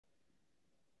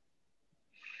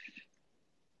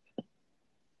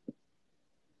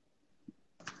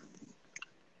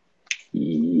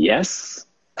Yes.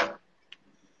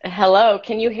 Hello,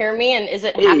 can you hear me? And is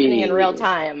it happening in real Hey.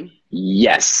 time?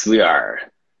 Yes, we are.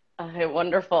 Okay,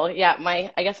 wonderful. Yeah,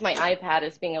 I guess my iPad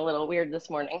is being a little weird this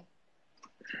morning.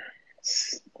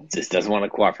 Just doesn't want to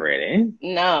cooperate, eh?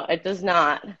 No, it does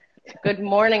not. Good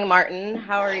morning, Martin.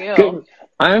 How are you? Good.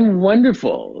 I'm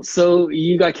wonderful. So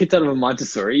you got kicked out of a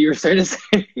Montessori, you were starting to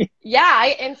say? Yeah,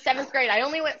 in seventh grade. I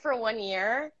only went for 1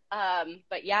 year.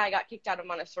 But yeah, I got kicked out of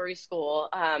Montessori school.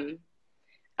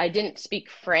 I didn't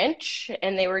speak French,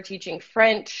 and they were teaching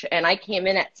French, and I came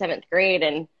in at seventh grade,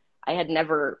 and I had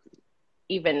never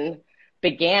even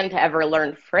began to ever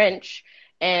learn French.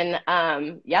 And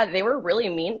yeah, they were really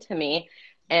mean to me.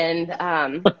 And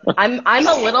I'm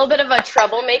a little bit of a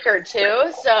troublemaker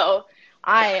too. So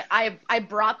I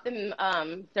brought them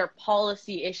their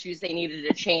policy issues they needed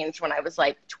to change when I was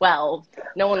like 12.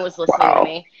 No one was listening to Wow.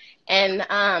 me. And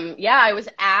yeah, I was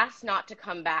asked not to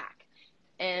come back.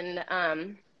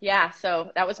 And yeah,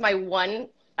 so that was my one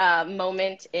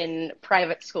moment in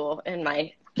private school in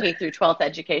my K through 12th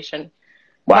education.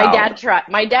 Wow.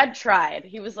 My dad tried.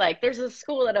 He was like, "There's a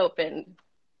school that opened."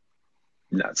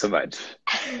 Not so much.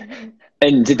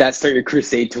 And did that start your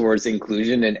crusade towards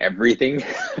inclusion and everything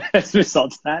as a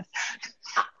result of that?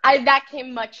 I that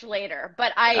came much later,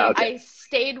 but Okay. I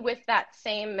stayed with that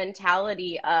same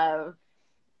mentality of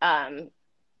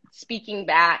speaking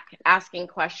back, asking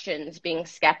questions, being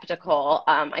skeptical.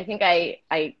 I think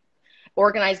I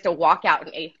organized a walkout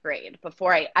in eighth grade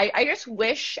before I just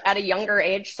wish at a younger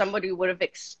age somebody would have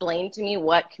explained to me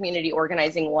what community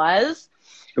organizing was.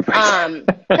 Right.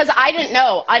 Because I didn't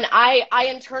know, and I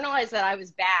internalized that I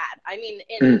was bad. I mean,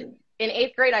 in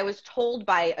eighth grade, I was told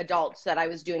by adults that I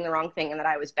was doing the wrong thing and that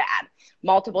I was bad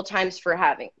multiple times for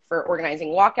organizing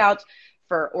walkouts,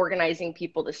 for organizing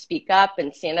people to speak up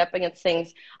and stand up against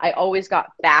things. I always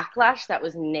got backlash that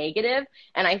was negative,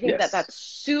 and I think that Yes, that's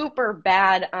super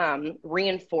bad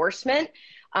reinforcement.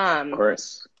 of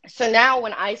course. So now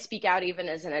when I speak out, even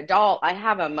as an adult, I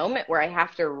have a moment where I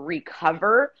have to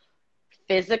recover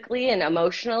physically and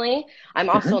emotionally. I'm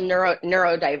Hmm. also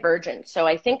neurodivergent, so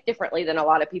I think differently than a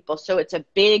lot of people. So it's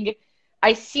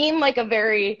I seem like a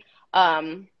very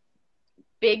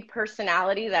big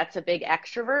personality that's a big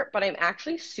extrovert, but I'm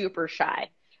actually super shy.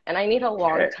 And I need a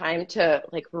long Okay. time to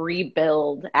like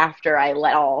rebuild after I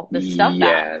let all this stuff out.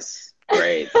 Yes.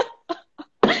 Right.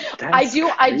 That's I do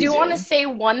want to crazy. say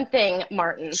one thing,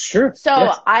 Martin. Sure. So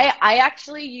Yes. I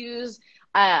actually use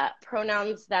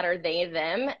pronouns that are they,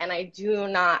 them, and I do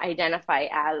not identify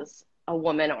as a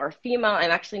woman or a female.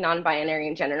 I'm actually non-binary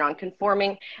and gender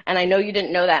non-conforming. And I know you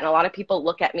didn't know that. And a lot of people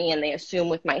look at me and they assume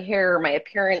with my hair or my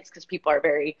appearance, because people are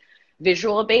very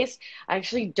visual based. I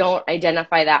actually don't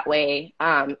identify that way.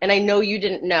 And I know you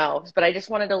didn't know, but I just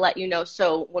wanted to let you know.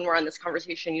 So when we're on this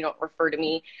conversation, you don't refer to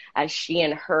me as she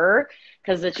and her,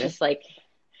 because it's Okay. just like,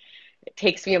 it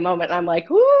takes me a moment and I'm like,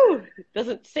 whoo, it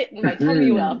doesn't sit in my tummy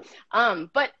Hmm. well.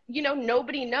 But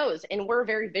nobody knows. And we're a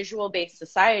very visual based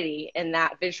society, and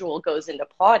that visual goes into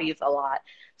Pilates a lot.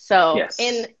 So, Yes.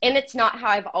 and it's not how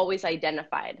I've always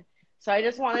identified. So I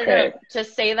just wanted Okay. to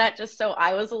say that just so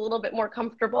I was a little bit more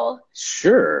comfortable.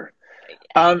 Sure.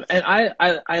 And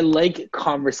I like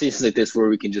conversations like this where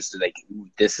we can just like,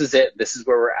 this is it. This is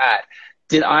where we're at.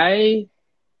 Did I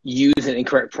use an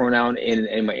incorrect pronoun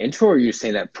in my intro, or are you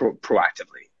saying that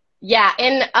proactively? Yeah,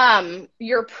 and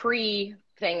your pre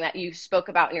thing that you spoke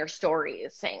about in your story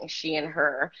is saying she and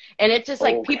her. And it's just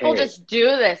like people Okay. just do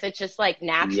this. It's just like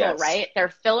natural, Yes. right? They're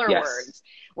filler Yes. words.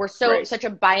 We're Right. such a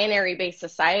binary based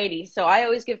society. So I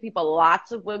always give people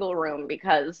lots of wiggle room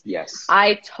because Yes.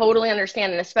 I totally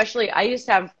understand. And especially I used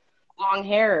to have long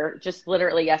hair just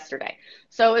literally yesterday.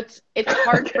 So it's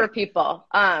hard for Okay. people.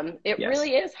 It Yes.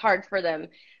 really is hard for them.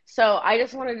 So I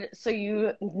just wanted so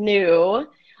you knew.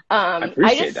 I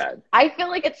appreciate I that. I feel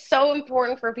like it's so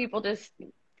important for people to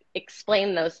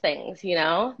explain those things, you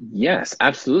know? Yes,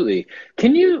 absolutely.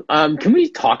 Can we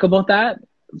talk about that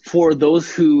for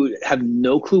those who have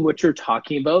no clue what you're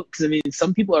talking about? Because I mean,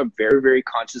 some people are very, very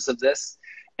conscious of this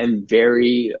and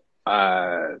very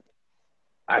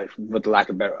with the lack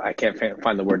of better, I can't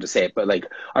find the word to say it, but like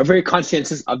are very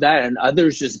conscientious of that, and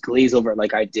others just glaze over it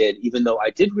like I did, even though I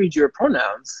did read your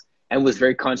pronouns and was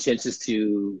very conscientious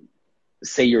to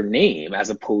say your name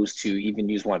as opposed to even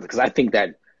use one, because I think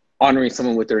that honoring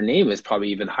someone with their name is probably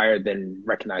even higher than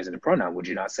recognizing a pronoun. Would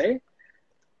you not say?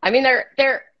 I mean,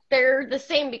 they're the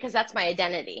same because that's my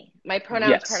identity. My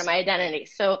pronoun's part of Yes. my identity.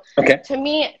 So Okay. to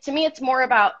me, it's more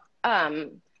about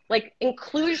like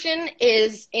inclusion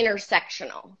is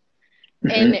intersectional. Hmm.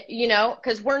 And,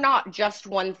 because we're not just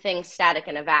one thing static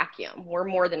in a vacuum. We're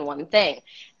more than one thing.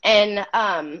 And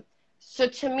So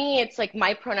to me, it's like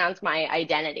my pronouns, my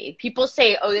identity. People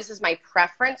say, oh, this is my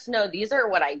preference. No, these are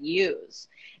what I use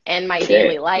in my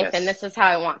daily Okay. life. And Yes. this is how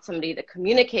I want somebody to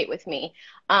communicate with me.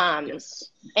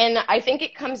 Yes. And I think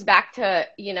it comes back to,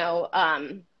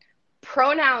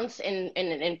 pronouns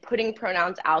and putting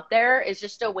pronouns out there is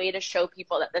just a way to show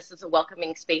people that this is a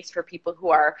welcoming space for people who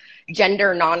are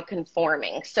gender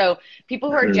nonconforming. So people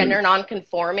who are Hmm. gender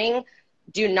nonconforming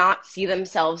do not see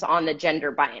themselves on the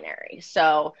gender binary.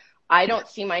 So I don't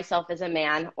see myself as a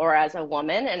man or as a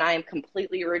woman, and I am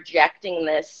completely rejecting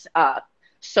this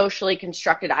socially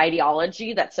constructed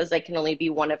ideology that says I can only be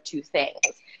one of two things.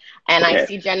 And I Okay.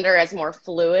 see gender as more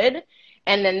fluid.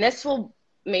 And then this will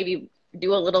maybe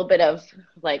do a little bit of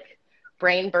like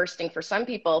brain bursting for some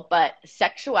people, but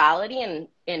sexuality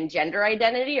and gender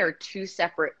identity are two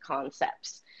separate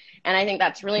concepts. And I think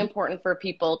that's really important for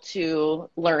people to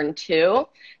learn too,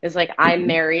 is like I'm Hmm.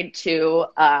 married to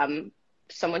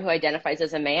someone who identifies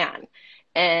as a man.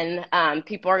 And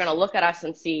people are going to look at us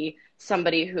and see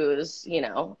somebody who's,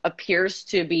 appears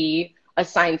to be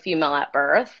assigned female at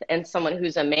birth and someone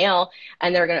who's a male,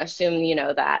 and they're going to assume,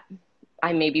 that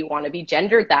I maybe want to be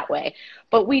gendered that way,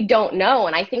 but we don't know.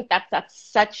 And I think that's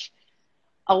such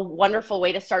a wonderful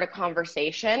way to start a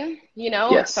conversation.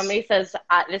 If Yes. somebody says,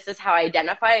 this is how I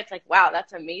identify, it's like, wow,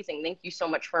 that's amazing. Thank you so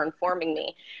much for informing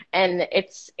me. And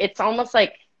it's almost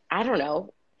like, I don't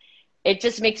know, it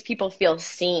just makes people feel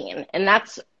seen. And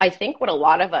that's, I think, what a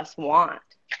lot of us want.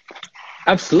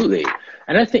 Absolutely.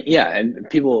 And I think, yeah, and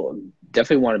people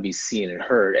definitely want to be seen and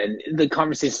heard. And the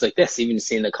conversations like this, even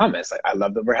seeing the comments, like, I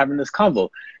love that we're having this convo.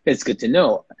 It's good to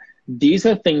know. These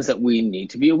are things that we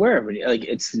need to be aware of. Like,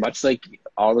 it's much like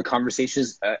all the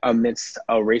conversations amidst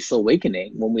a racial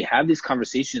awakening. When we have these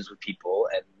conversations with people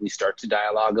and we start to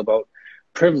dialogue about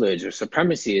privilege or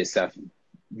supremacy and stuff,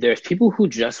 there's people who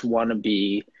just want to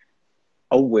be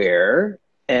aware.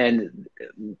 And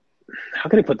how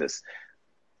can I put this?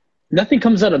 Nothing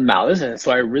comes out of malice, and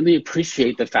so I really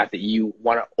appreciate the fact that you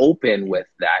want to open with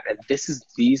that. And this is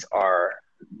the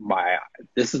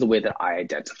way that I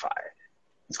identify.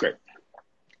 It's great.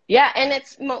 Yeah, and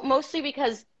it's mostly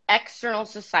because external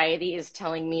society is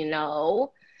telling me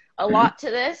no a Hmm. lot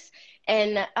to this,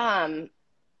 and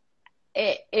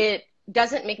it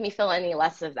doesn't make me feel any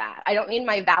less of that. I don't need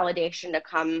my validation to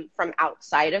come from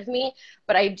outside of me,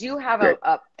 but I do have Great.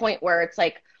 a point where it's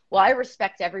like, well, I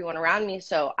respect everyone around me,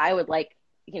 so I would like,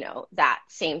 that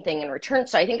same thing in return.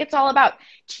 So I think it's all about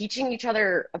teaching each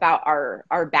other about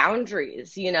our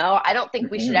boundaries. I don't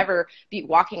think we should Hmm. ever be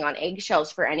walking on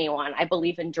eggshells for anyone. I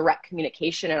believe in direct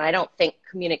communication, and I don't think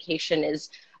communication is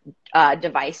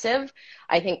divisive.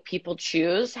 I think people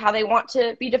choose how they want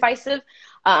to be divisive.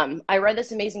 I read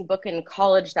this amazing book in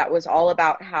college that was all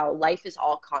about how life is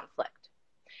all conflict.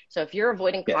 So if you're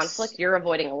avoiding conflict, Yes. you're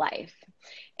avoiding life.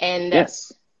 And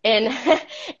Yes. and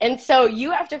and so you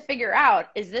have to figure out,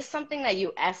 is this something that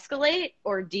you escalate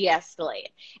or de-escalate?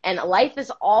 And life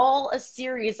is all a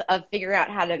series of figuring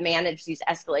out how to manage these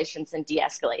escalations and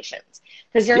de-escalations,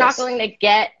 because you're not Yes. going to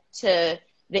get to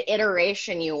the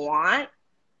iteration you want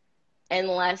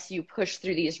unless you push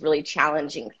through these really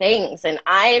challenging things. And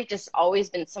I've just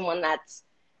always been someone that's,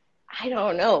 I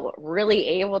don't know, really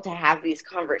able to have these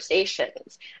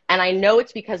conversations. And I know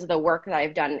it's because of the work that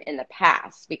I've done in the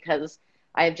past, because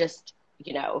I've just,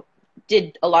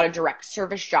 did a lot of direct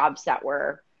service jobs that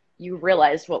were, you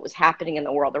realized what was happening in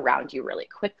the world around you really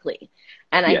quickly.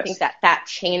 And I think Yes. that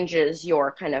changes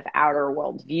your kind of outer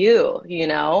world view.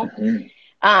 Hmm.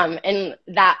 And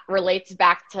that relates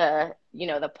back to,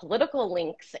 the political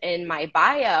links in my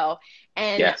bio.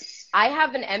 And Yes. I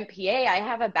have an MPA. I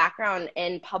have a background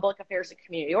in public affairs and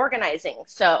community organizing.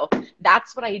 So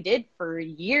that's what I did for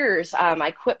years.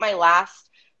 I quit my last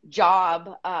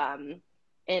job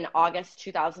in August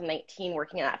 2019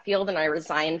 working in that field, and I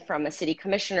resigned from a city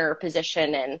commissioner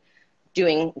position and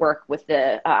doing work with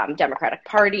the Democratic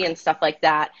Party and stuff like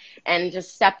that, and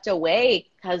just stepped away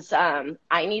because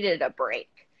I needed a break.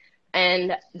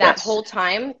 And that Yes. whole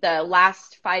time, the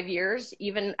last 5 years,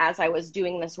 even as I was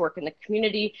doing this work in the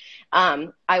community,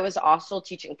 I was also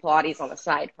teaching Pilates on the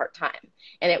side part time.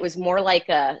 And it was more like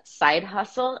a side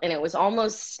hustle. And it was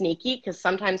almost sneaky because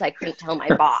sometimes I couldn't tell my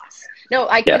boss. No,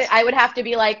 I couldn't. Yes. I would have to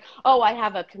be like, oh, I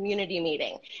have a community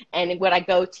meeting. And would I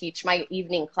go teach my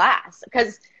evening class?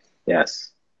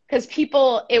 Yes. Because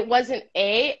people, it was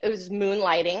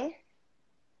moonlighting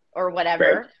or Great.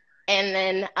 whatever. And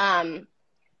then,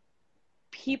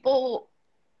 people,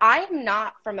 I'm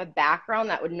not from a background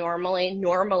that would normally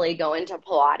go into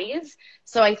Pilates.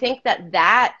 So I think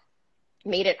that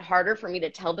made it harder for me to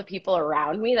tell the people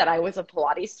around me that I was a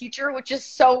Pilates teacher, which is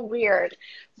so weird.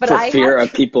 But For I fear had,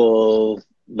 of people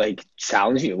like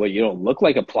challenging you, well, you don't look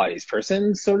like a Pilates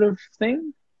person, sort of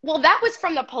thing. well, that was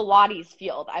from the Pilates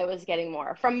field. I was getting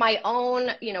more from my own,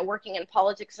 working in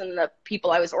politics and the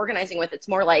people I was organizing with. It's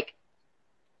more like,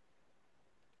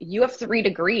 you have 3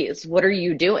 degrees. What are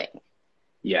you doing? Well,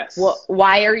 Yes.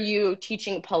 why are you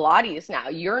teaching Pilates now?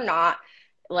 You're not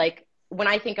like, when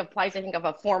I think of Pilates, I think of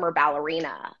a former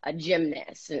ballerina, a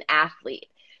gymnast, an athlete.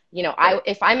 Right.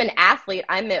 If I'm an athlete,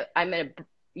 I'm a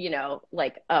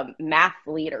like a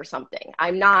mathlete or something.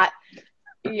 I'm not,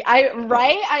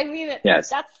 right? I mean, Yes.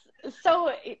 that's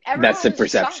so That's everyone the was shocked.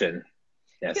 perception.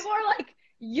 Yes. People are like,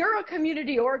 you're a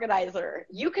community organizer.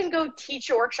 You can go teach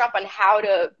a workshop on how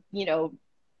to,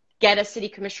 get a city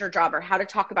commissioner job or how to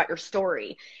talk about your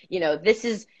story. This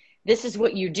is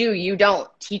what you do. You don't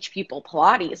teach people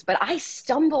Pilates. But I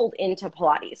stumbled into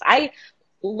Pilates. I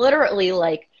literally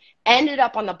like ended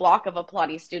up on the block of a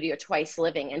Pilates studio twice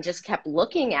living and just kept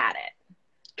looking at it.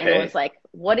 And it was Okay. like,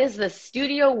 what is this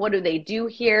studio? What do they do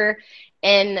here?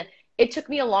 And it took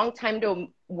me a long time to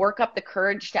work up the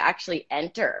courage to actually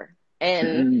enter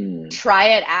and Mm. try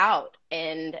it out.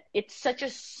 And it's such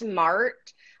a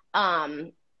smart,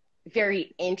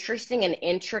 very interesting and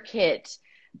intricate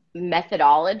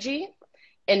methodology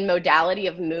and modality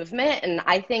of movement. And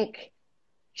I think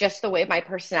just the way my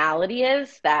personality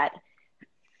is, that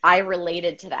I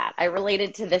related to that. I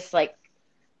related to this, like,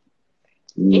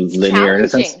 it's Linear in a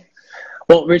sense. challenging.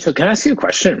 Well, Rachel, can I ask you a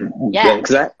question? Yeah.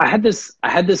 Because I had this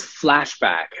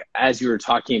flashback as you were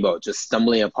talking about just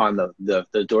stumbling upon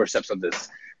the doorsteps of this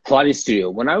Pilates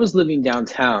studio. When I was living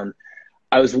downtown,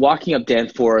 I was walking up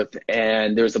Danforth,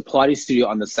 and there was a Pilates studio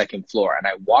on the second floor, and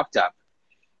I walked up.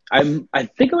 I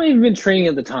think I might have been training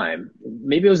at the time.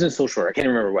 Maybe I was in social work. I can't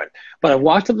remember when. But I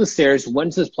walked up the stairs,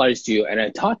 went to this Pilates studio, and I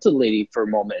talked to the lady for a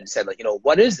moment and said, like,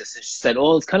 what is this? And she said,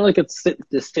 oh, it's kind of like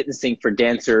this fitness thing for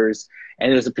dancers.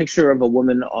 And there's a picture of a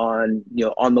woman on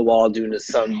the wall doing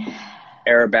some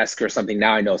arabesque or something.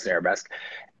 Now I know it's an arabesque.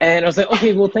 And I was like,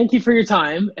 okay, well, thank you for your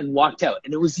time, and walked out.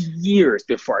 And it was years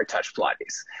before I touched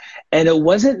Pilates. And it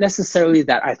wasn't necessarily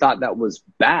that I thought that was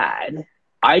bad.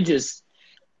 I just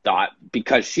thought,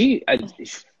 because she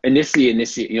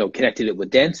initially connected it with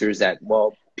dancers, that,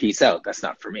 well, peace out, that's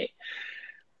not for me.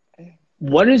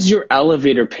 What is your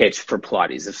elevator pitch for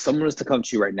Pilates? If someone was to come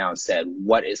to you right now and said,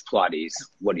 what is Pilates,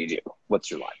 what do you do? What's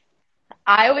your line?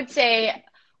 I would say,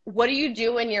 what do you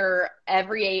do in your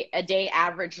a day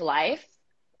average life?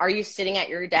 Are you sitting at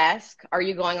your desk? Are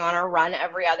you going on a run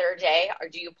every other day? Or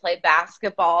do you play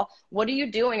basketball? What do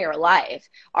you do in your life?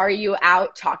 Are you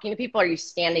out talking to people? Are you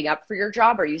standing up for your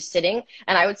job? Are you sitting?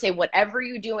 And I would say, whatever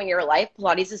you do in your life,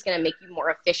 Pilates is going to make you more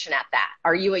efficient at that.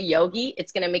 Are you a yogi?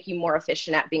 It's going to make you more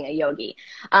efficient at being a yogi.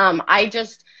 I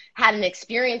just had an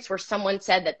experience where someone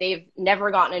said that they've never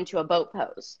gotten into a boat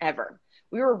pose ever.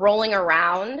 We were rolling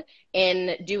around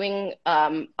and doing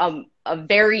a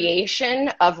variation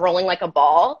of rolling like a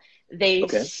ball. They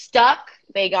Okay.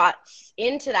 they got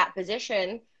into that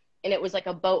position, and it was like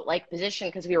a boat-like position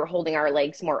because we were holding our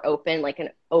legs more open, like an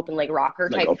open leg rocker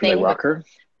Like type open leg thing, rocker?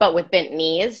 but with bent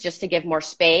knees, just to give more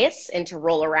space and to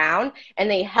roll around.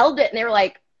 And they held it, and they were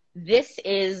like, this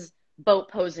is boat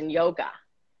pose and yoga.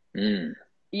 Mm.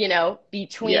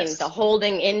 Between Yes. the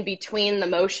holding in between the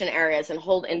motion areas and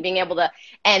being able to,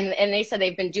 and they said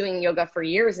they've been doing yoga for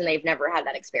years and they've never had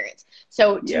that experience.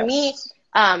 So to me, Yes.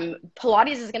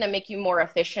 Pilates is going to make you more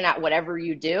efficient at whatever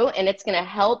you do. And it's going to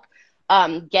help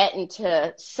get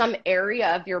into some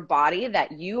area of your body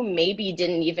that you maybe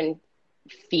didn't even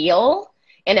feel.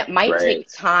 And it might Right. take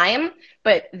time,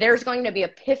 but there's going to be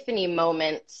epiphany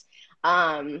moments.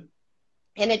 And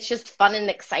it's just fun and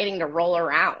exciting to roll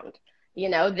around.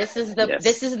 This is Yes.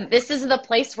 this is the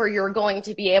place where you're going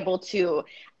to be able to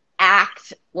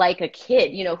act like a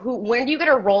kid. When do you get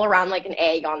to roll around like an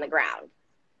egg on the ground?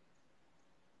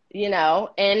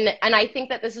 And I think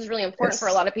that this is really important for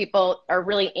a Yes. lot of people are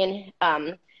really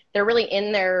they're really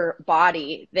in their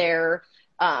body. They're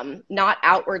not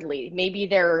outwardly. Maybe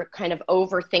they're kind of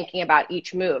overthinking about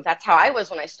each move. That's how I was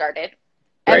when I started.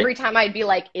 Right. Every time I'd be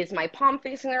like, is my palm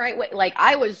facing the right way? Like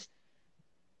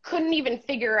couldn't even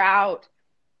figure out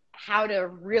how to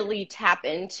really tap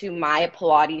into my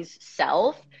Pilates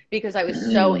self because I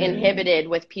was so inhibited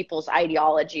with people's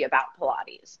ideology about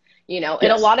Pilates, and a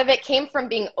Yes. lot of it came from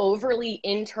being overly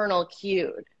internal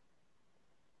cued,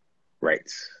 Right.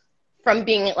 from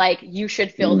being like, you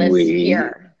should feel this We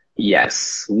here.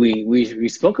 Yes, we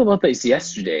spoke about this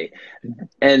yesterday,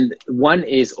 and one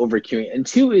is overcueing, and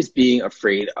two is being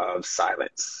afraid of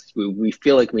silence. We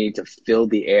feel like we need to fill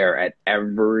the air at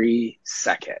every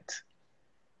second.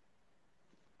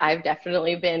 I've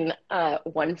definitely been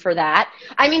one for that.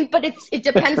 I mean, but it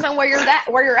depends on where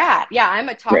you're at. Yeah, I'm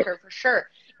a Right. talker for sure.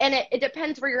 And it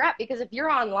depends where you're at, because if you're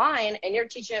online and you're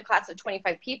teaching a class of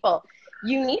 25 people,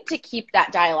 you need to keep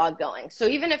that dialogue going. So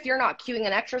even if you're not cueing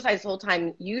an exercise the whole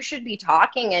time, you should be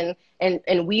talking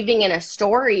and weaving in a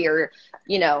story, or,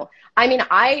 I mean,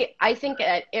 I think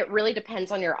it really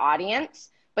depends on your audience.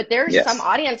 But there's some Yes.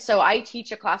 audience. So I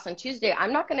teach a class on Tuesday.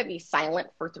 I'm not going to be silent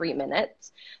for 3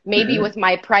 minutes. Maybe Hmm. with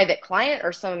my private client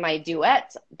or some of my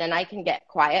duets, then I can get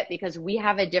quiet, because we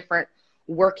have a different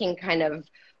working kind of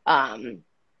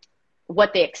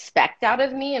what they expect out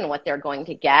of me and what they're going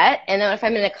to get. And then if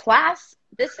I'm in a class,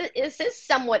 this is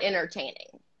somewhat entertaining.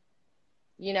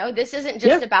 This isn't Yeah.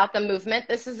 just about the movement.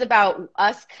 This is about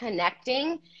us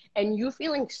connecting and you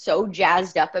feeling so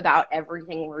jazzed up about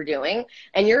everything we're doing.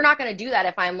 And you're not going to do that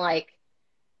if I'm like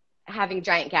having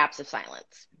giant gaps of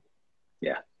silence.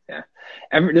 Yeah. Yeah.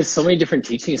 There's so many different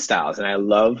teaching styles, and I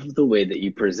love the way that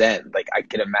you present. Like, I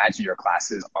can imagine your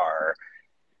classes are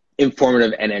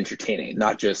informative and entertaining,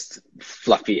 not just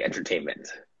fluffy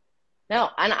entertainment. No,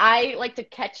 and I like to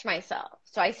catch myself.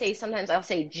 So I say, sometimes I'll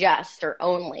say just or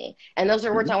only. And those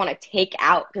are words I Hmm. want to take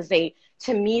out, because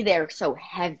to me, they're so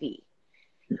heavy.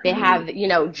 They Hmm.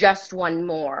 have, just one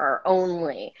more or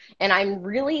only. And I'm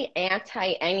really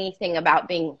anti anything about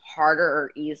being harder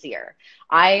or easier.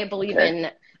 I believe Okay.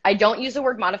 in, I don't use the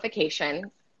word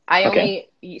modification. I Okay.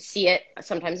 only see it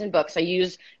sometimes in books. I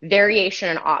use variation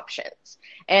and options.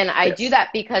 And I do Yes. that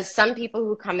because some people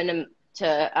who come into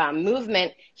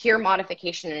movement hear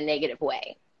modification in a negative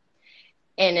way.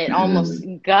 And it almost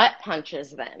Hmm. gut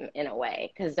punches them in a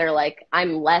way, because they're like,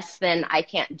 I'm less than, I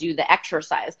can't do the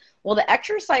exercise. Well, the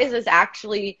exercise is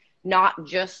actually not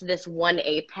just this one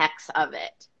apex of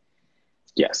it.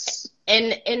 Yes.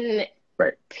 And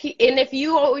Right. if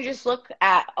you always just look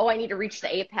at, oh, I need to reach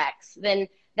the apex, then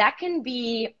that can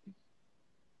be,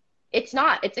 it's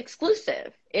not, it's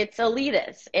exclusive, it's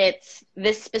elitist, it's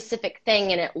this specific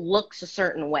thing, and it looks a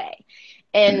certain way.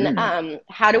 And Hmm.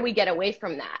 how do we get away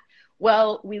from that?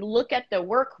 Well, we look at the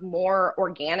work more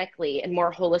organically and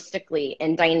more holistically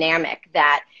and dynamic,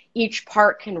 that each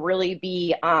part can really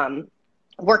be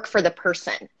work for the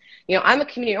person. I'm a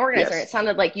community organizer, and it Yes.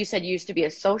 sounded like you said you used to be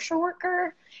a social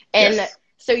worker. And Yes.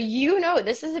 so,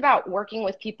 this is about working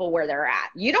with people where they're at.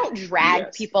 You don't drag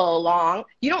Yes. people along.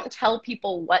 You don't tell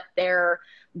people what their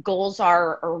goals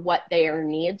are or what their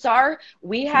needs are.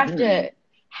 We have Hmm. to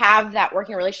have that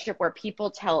working relationship where people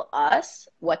tell us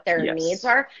what their needs Yes.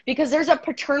 are, because there's a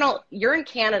paternal, you're in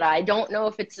Canada. I don't know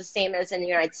if it's the same as in the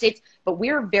United States, but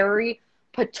we're very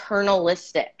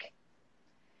paternalistic.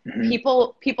 Hmm.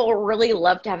 People really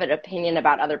love to have an opinion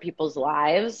about other people's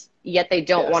lives, yet they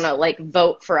don't want Yes. to like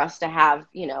vote for us to have,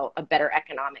 a better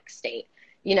economic state,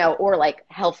 or like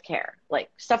healthcare,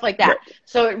 like stuff like that. Right.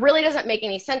 So it really doesn't make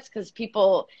any sense, because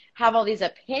people have all these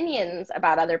opinions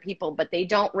about other people, but they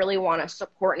don't really want to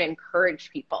support and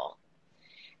encourage people.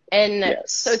 And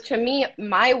so Yes. to me,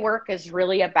 my work is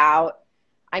really about,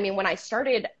 I mean, when I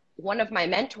started, one of my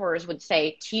mentors would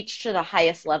say, teach to the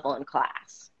highest level in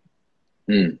class.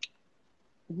 Mm.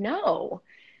 No.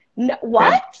 No, Yeah.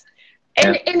 what?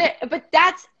 Yeah. But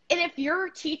that's, and if you're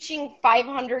teaching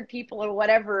 500 people or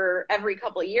whatever every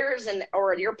couple of years,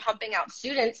 or you're pumping out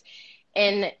students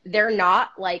and they're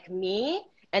not like me,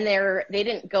 and they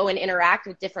didn't go and interact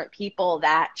with different people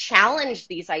that challenge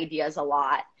these ideas a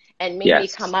lot, and maybe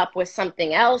come Yes. up with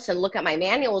something else and look at my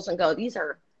manuals and go, these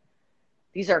are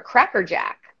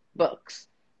crackerjack books.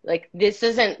 Like, this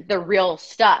isn't the real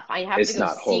stuff. I have to It's go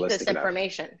not seek this holistic enough.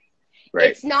 information. Right.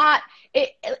 It's not,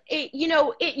 it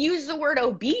used the word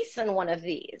obese in one of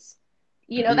these.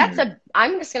 Hmm.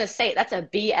 I'm just going to say that's a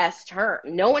BS term.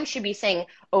 No one should be saying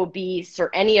obese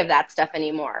or any of that stuff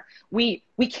anymore. You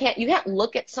can't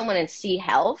look at someone and see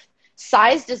health.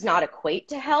 Size does not equate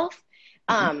to health.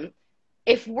 Hmm.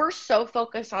 If we're so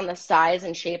focused on the size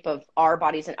and shape of our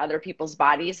bodies and other people's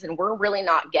bodies, then we're really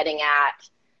not getting at,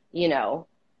 you know,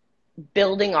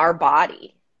 building our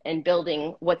body and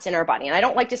building what's in our body. And I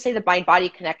don't like to say the mind body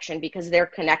connection, because they're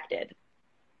connected.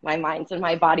 My mind's in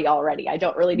my body already. I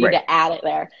don't really need Right. to add it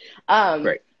there. Um,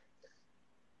 Right.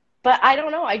 but I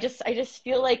don't know. I just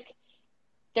feel like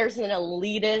there's an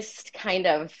elitist kind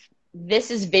of, this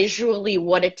is visually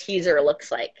what a teaser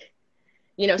looks like.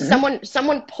 Hmm.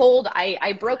 Someone pulled,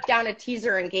 I broke down a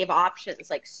teaser and gave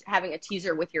options, like having a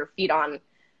teaser with your feet on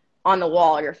on the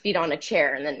wall, your feet on a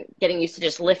chair, and then getting used to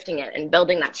just lifting it and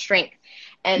building that strength.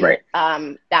 And Right.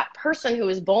 that person who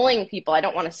was bullying people, I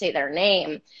don't want to say their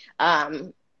name,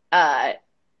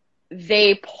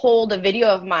 they pulled a video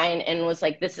of mine and was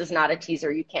like, this is not a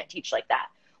teaser. You can't teach like that.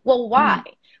 Well, why?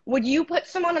 Would you put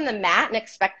someone on the mat and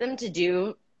expect them to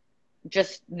do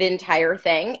just the entire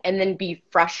thing and then be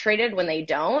frustrated when they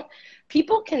don't?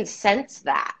 People can sense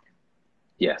that.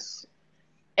 Yes.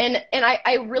 And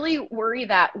I really worry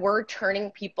that we're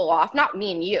turning people off, not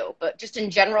me and you, but just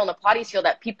in general in the Pilates field,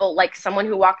 that people, like someone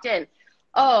who walked in,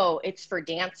 oh, it's for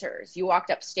dancers. You walked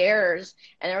upstairs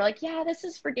and they're like, yeah, this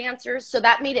is for dancers. So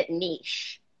that made it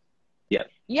niche. Yeah.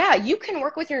 Yeah, you can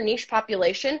work with your niche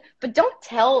population, but don't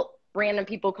tell random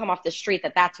people who come off the street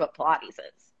that that's what Pilates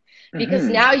is. Because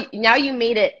now you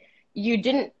made it, you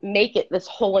didn't make it this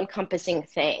whole encompassing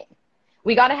thing.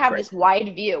 We got to have this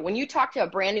wide view. When you talk to a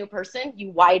brand new person,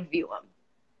 you wide view them.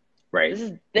 Right.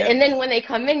 And then when they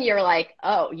come in, you're like,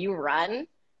 oh, you run?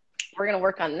 We're going to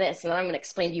work on this. And then I'm going to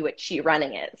explain to you what cheat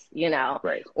running is, you know?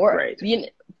 Right. Or, right.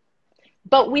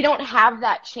 But we don't have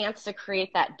that chance to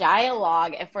create that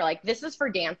dialogue if we're like, this is for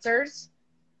dancers.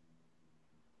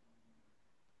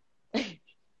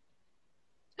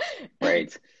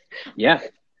 Right. Yeah.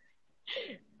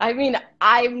 I mean,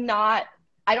 I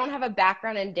don't have a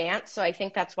background in dance, so I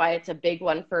think that's why it's a big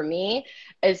one for me,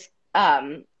 is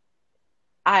I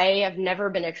have never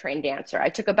been a trained dancer. I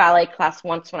took a ballet class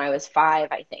once when I was 5,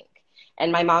 I think,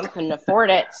 and my mom couldn't afford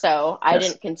it, so I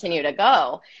didn't continue to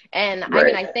go. And I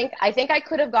mean, I think I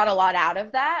could have got a lot out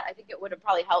of that. I think it would have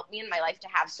probably helped me in my life to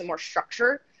have some more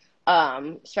structure,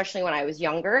 especially when I was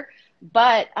younger.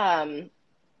 But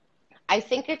I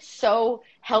think it's so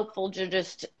helpful to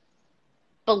just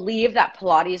believe that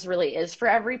Pilates really is for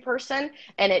every person.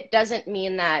 And it doesn't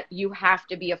mean that you have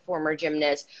to be a former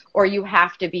gymnast or you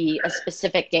have to be a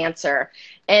specific dancer.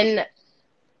 And,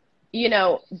 you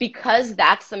know, because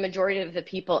that's the majority of the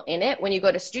people in it, when you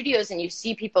go to studios and you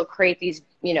see people create these,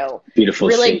 you know, beautiful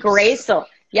really shapes. graceful.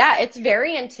 Yeah, it's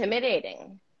very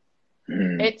intimidating.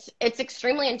 It's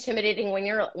extremely intimidating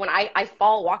when I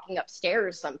fall walking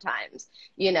upstairs sometimes,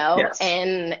 you know,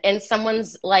 and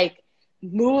someone's like,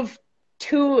 move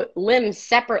 2 limbs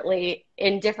separately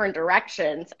in different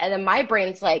directions. And then my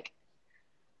brain's like,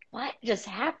 what just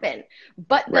happened?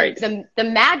 But the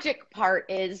magic part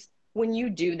is when you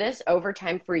do this over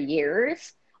time for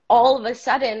years, all of a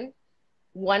sudden,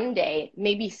 one day,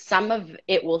 maybe some of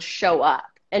it will show up.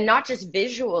 And not just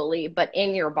visually, but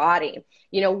in your body.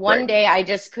 You know, one day I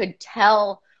just could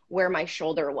tell where my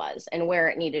shoulder was and where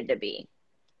it needed to be.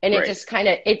 And it just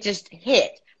it just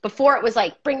hit. Before it was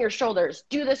like, bring your shoulders,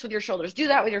 do this with your shoulders, do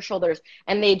that with your shoulders.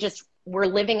 And they just were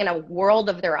living in a world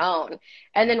of their own.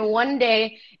 And then one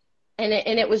day, and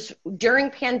it was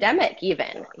during pandemic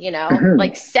even, you know,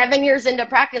 like 7 years into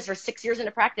practice or 6 years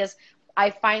into practice, I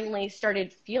finally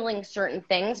started feeling certain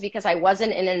things because I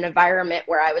wasn't in an environment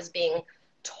where I was being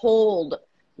told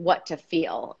what to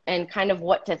feel and kind of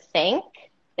what to think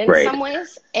in some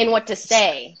ways and what to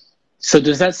say. So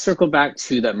does that circle back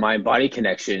to that mind-body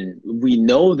connection? We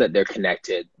know that they're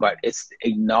connected, but it's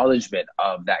acknowledgement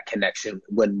of that connection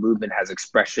when movement has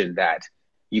expression that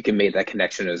you can make that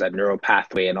connection as a neural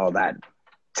pathway and all that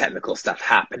technical stuff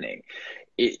happening.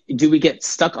 Do we get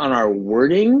stuck on our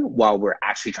wording while we're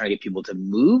actually trying to get people to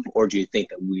move, or do you think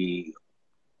that we're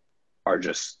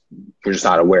just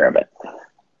not aware of it?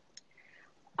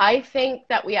 I think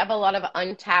that we have a lot of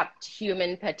untapped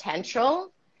human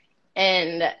potential,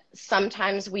 and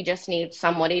sometimes we just need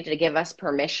somebody to give us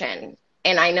permission.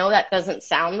 And I know that doesn't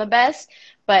sound the best,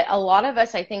 but a lot of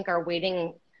us, I think, are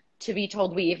waiting to be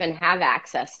told we even have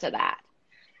access to that,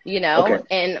 you know?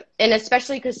 And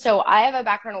especially because, so I have a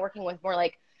background working with more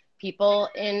like people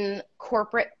in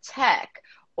corporate tech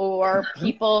or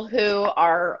people who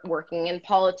are working in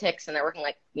politics and they're working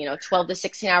like, you know, 12 to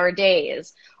 16-hour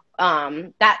days.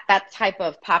 That type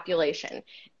of population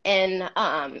and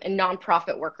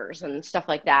nonprofit workers and stuff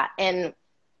like that. And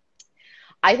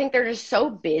I think they're just so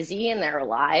busy in their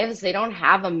lives. They don't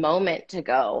have a moment to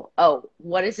go, oh,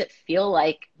 what does it feel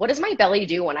like? What does my belly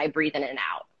do when I breathe in and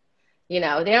out? You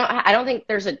know, I don't think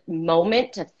there's a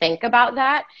moment to think about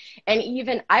that. And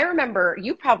even I remember,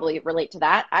 you probably relate to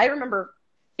that. I remember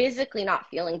physically not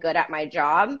feeling good at my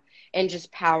job and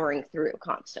just powering through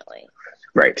constantly.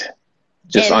 Right.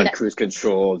 Just on cruise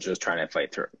control, just trying to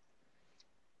fight through.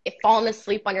 Falling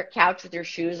asleep on your couch with your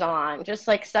shoes on, just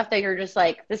like stuff that you're just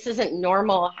like, this isn't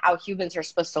normal how humans are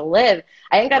supposed to live.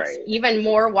 I think that's even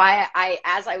more why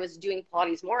as I was doing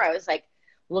Pilates more, I was like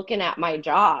looking at my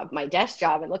job, my desk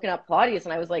job, and looking at Pilates,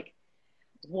 and I was like,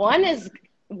 one is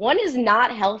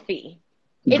not healthy.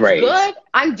 It's Right. good.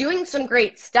 I'm doing some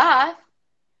great stuff,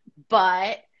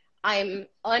 but I'm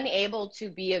unable to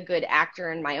be a good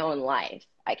actor in my own life.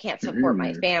 I can't support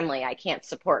my Mm, family. I can't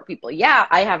support people. Yeah,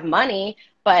 I have money,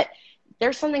 but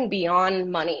there's something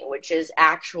beyond money, which is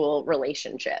actual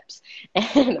relationships.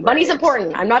 And money's right.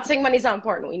 important. I'm not saying money's not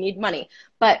important. We need money.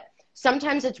 But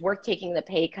sometimes it's worth taking the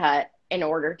pay cut in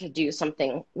order to do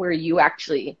something where you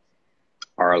actually,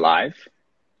 Are alive.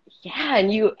 yeah,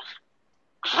 and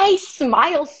I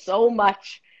smile so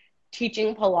much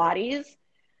teaching Pilates.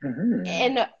 Hmm.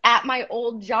 And at my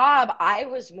old job, I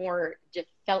was more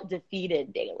felt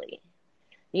defeated daily,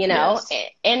 you know?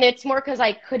 Yes. And it's more because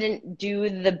I couldn't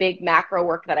do the big macro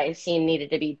work that I seen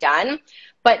needed to be done.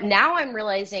 But now I'm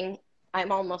realizing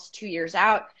I'm almost 2 years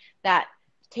out that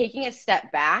taking a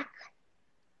step back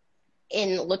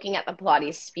in looking at the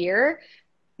Pilates sphere,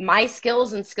 my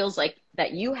skills and skills like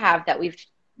that you have that we've,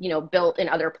 built in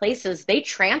other places, they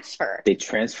transfer. They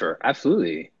transfer.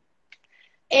 Absolutely.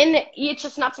 And it's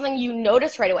just not something you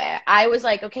notice right away. I was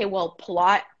like, okay, well,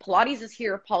 Pilates is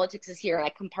here, politics is here, and I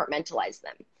compartmentalize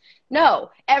them.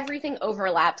 No, everything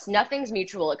overlaps. Nothing's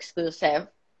mutual exclusive.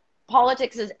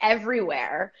 Politics is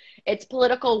everywhere. It's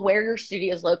political where your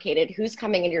studio is located, who's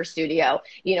coming into your studio,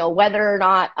 whether or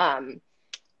not,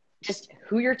 just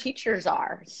who your teachers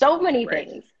are. So many Right.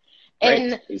 things. Right.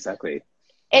 And Exactly.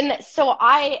 and so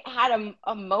I had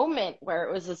a moment where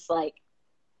it was just like,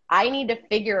 I need to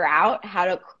figure out how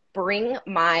to bring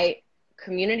my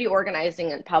community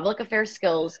organizing and public affairs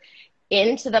skills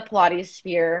into the Pilates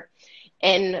sphere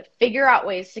and figure out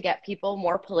ways to get people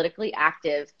more politically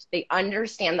active. They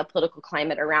understand the political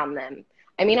climate around them.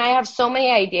 I mean, I have so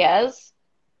many ideas,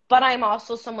 but I'm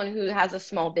also someone who has a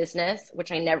small business,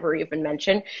 which I never even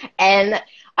mentioned. And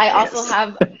I also Yes.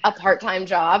 have a part-time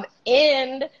job.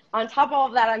 And on top of all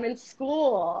of that, I'm in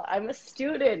school. I'm a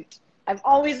student. I'm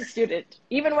always a student,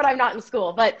 even when I'm not in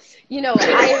school. But,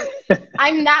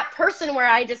 I'm that person where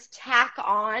I just tack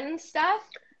on stuff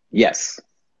Yes.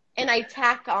 and I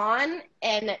tack on,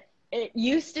 and it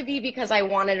used to be because I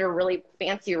wanted a really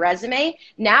fancy resume.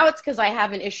 Now it's because I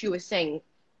have an issue with saying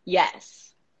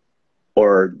yes.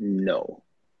 Or no.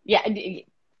 Yeah, ding,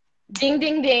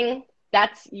 ding, ding.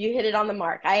 You hit it on the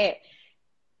mark. And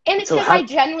it's So because I how,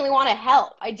 genuinely want to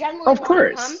help. I genuinely of want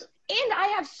to come, course. and I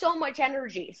have so much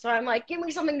energy. So I'm like, give me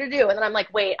something to do, and then I'm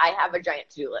like, wait, I have a giant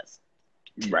to-do list.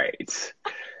 Right.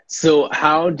 So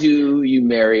how do you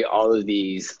marry all of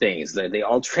these things? They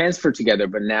all transfer together,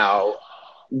 but now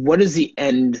what is the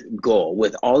end goal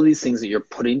with all these things that you're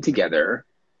putting together?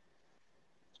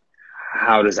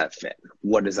 How does that fit?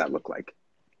 What does that look like?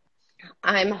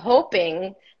 I'm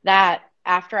hoping that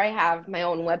after I have my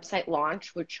own website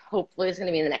launch, which hopefully is going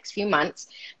to be in the next few months,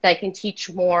 that I can teach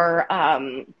more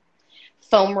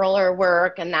foam roller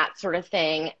work and that sort of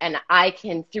thing. And I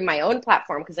can, through my own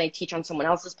platform, because I teach on someone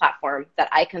else's platform, that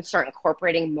I can start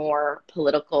incorporating more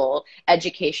political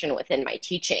education within my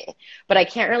teaching. But I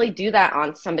can't really do that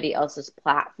on somebody else's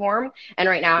platform. And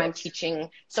right now I'm Yes. teaching,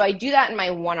 so I do that in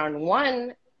my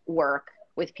one-on-one work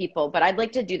with people, but I'd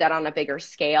like to do that on a bigger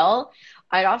scale.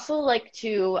 I'd also like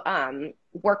to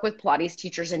work with Pilates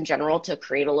teachers in general to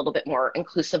create a little bit more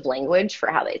inclusive language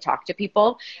for how they talk to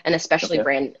people, and especially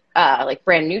Okay.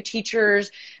 brand new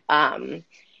teachers, and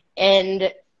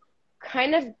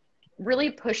kind of really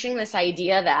pushing this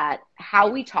idea that how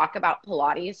we talk about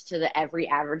Pilates to the every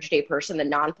average day person, the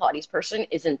non-Pilates person,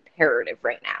 is imperative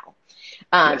right now.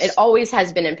 It Yes. always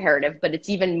has been imperative, but it's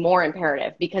even more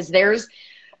imperative because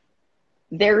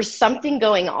there's something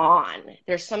going on.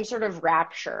 There's some sort of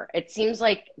rapture. It seems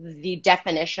like the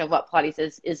definition of what Pilates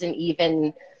is isn't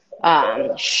even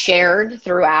shared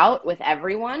throughout with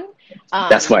everyone.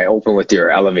 That's why I open with your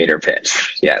elevator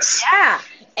pitch. Yes. Yeah,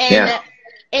 Yeah.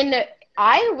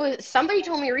 and somebody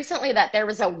told me recently that there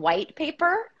was a white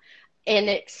paper and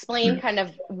it explained kind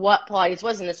of what Pilates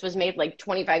was, and this was made like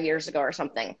 25 years ago or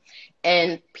something.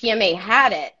 And PMA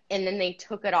had it, and then they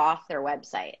took it off their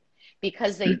website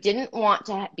because they didn't want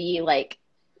to be like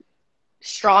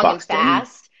strong and Boxed in.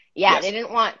 fast. Yeah, they Yes.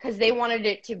 didn't want, because they wanted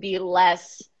it to be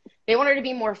less, they wanted it to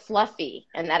be more fluffy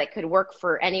and that it could work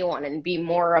for anyone and be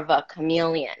more of a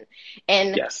chameleon.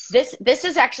 And Yes. this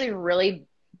is actually really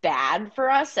bad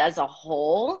for us as a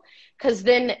whole, because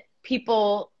then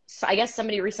people, I guess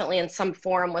somebody recently in some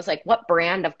forum was like, what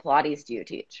brand of Pilates do you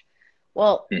teach?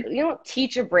 Well, you don't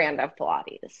teach a brand of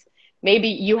Pilates. Maybe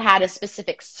you had a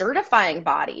specific certifying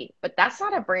body, but that's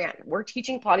not a brand. We're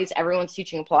teaching Pilates. Everyone's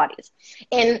teaching Pilates.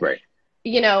 And, Right.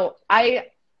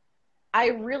 I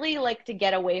really like to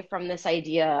get away from this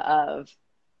idea of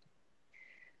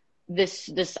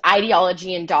this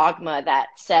ideology and dogma that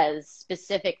says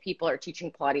specific people are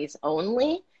teaching Pilates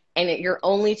only, and you're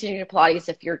only teaching Pilates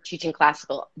if you're teaching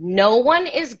classical. No one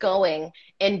is going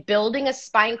and building a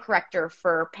spine corrector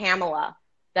for Pamela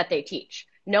that they teach.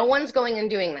 No one's going and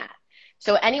doing that.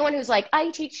 So anyone who's like,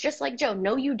 I teach just like Joe,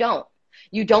 no, you don't.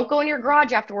 You don't go in your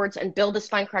garage afterwards and build a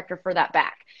spine corrector for that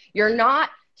back. You're not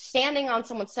standing on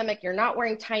someone's stomach. You're not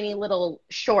wearing tiny little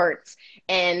shorts.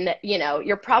 And, you know,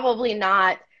 you're probably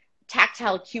not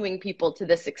tactile cueing people to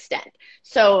this extent.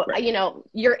 So, Right. you know,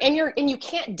 and you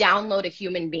can't download a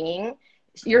human being.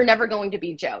 You're never going to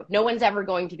be Joe. No one's ever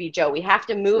going to be Joe. We have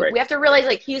to move. Right. We have to realize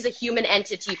like he's a human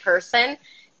entity person,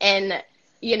 and,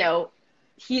 you know,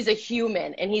 he's a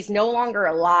human and he's no longer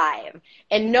alive.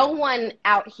 And no one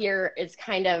out here is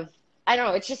kind of, I don't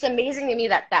know. It's just amazing to me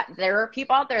that there are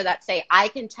people out there that say, I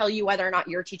can tell you whether or not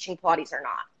you're teaching Pilates or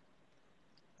not.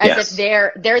 As Yes. if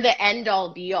they're the end all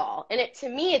be all. And to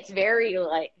me, it's very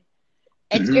like,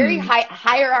 it's very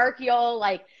hierarchical,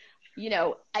 like, you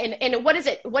know, and what is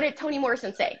it? What did Toni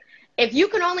Morrison say? If you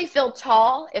can only feel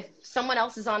tall if someone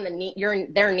else is on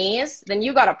their knees, then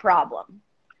you got a problem.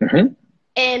 Mm-hmm.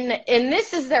 And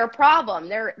this is their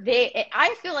problem.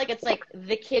 I feel like it's like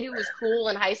the kid who was cool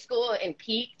in high school and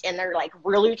peaked, and they're like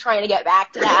really trying to get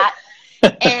back to that.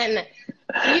 And,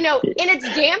 you know, and it's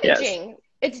damaging. Yes.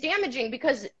 It's damaging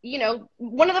because, you know,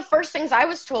 one of the first things I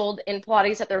was told in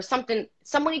Pilates that there was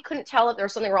somebody couldn't tell if there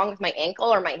was something wrong with my ankle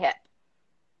or my hip.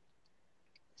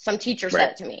 Some teacher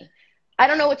said it to me. I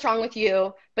don't know what's wrong with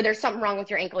you, but there's something wrong with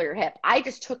your ankle or your hip. I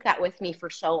just took that with me for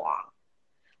so long.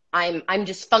 I'm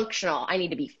dysfunctional. I need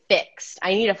to be fixed.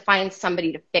 I need to find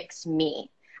somebody to fix me.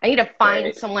 I need to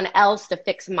find someone else to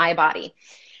fix my body.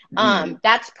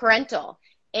 That's parental.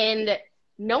 And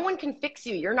no one can fix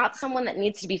you. You're not someone that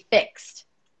needs to be fixed.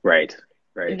 Right.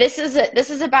 This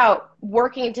is about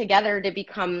working together to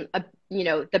become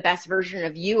the best version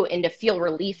of you and to feel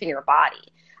relief in your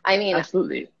body. I mean,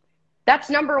 absolutely. That's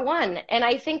number one. And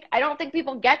I don't think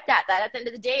people get that at the end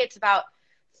of the day, it's about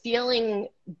feeling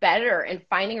better and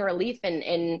finding relief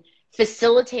and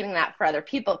facilitating that for other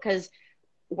people, because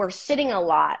we're sitting a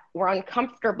lot, we're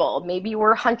uncomfortable, maybe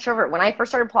we're hunched over. When I first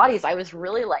started Pilates, I was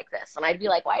really like this, and I'd be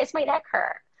like, why is my neck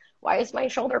hurt? Why is my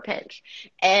shoulder pinch?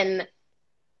 And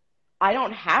I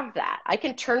don't have that. I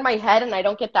can turn my head and I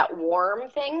don't get that warm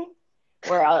thing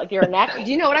where your neck,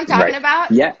 do you know what I'm talking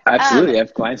about? Yeah, absolutely. I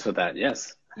have clients with that.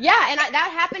 Yes. Yeah. And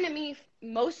that happened to me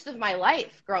most of my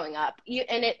life growing up,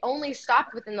 and it only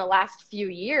stopped within the last few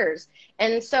years.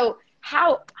 And so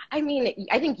I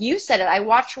think you said it. I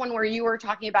watched one where you were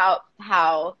talking about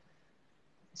how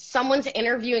someone's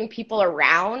interviewing people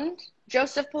around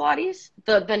Joseph Pilates,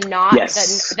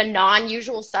 the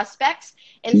non-usual suspects,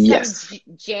 and some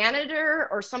janitor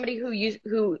or somebody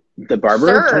who the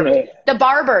barber, the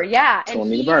barber, yeah,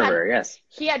 and the barber, yes,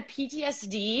 he had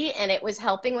PTSD, and it was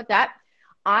helping with that.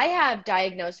 I have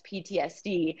diagnosed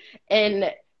PTSD,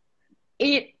 and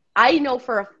I know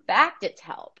for a fact it's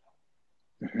helped,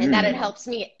 and that it helps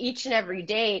me each and every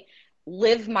day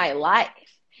live my life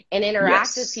and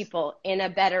interact with people in a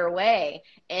better way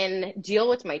and deal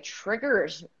with my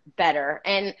triggers better.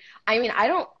 And I mean,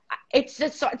 it's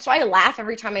so I laugh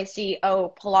every time I see,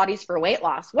 Pilates for weight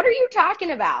loss. What are you talking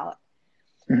about?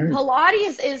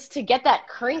 Pilates is to get that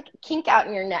kink out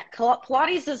in your neck.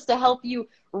 Pilates is to help you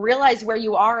realize where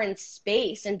you are in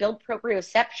space and build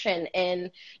proprioception and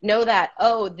know that,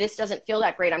 this doesn't feel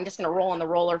that great. I'm just going to roll on the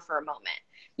roller for a moment.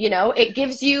 You know, it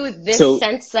gives you this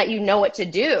sense that you know what to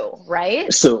do,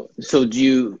 right? So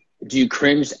do you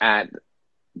cringe at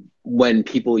when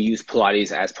people use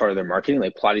Pilates as part of their marketing,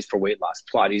 like Pilates for weight loss,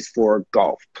 Pilates for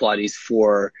golf, Pilates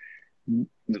for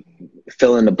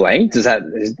fill in the blank?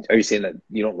 Are you saying that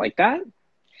you don't like that?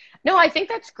 No, I think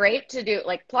that's great to do,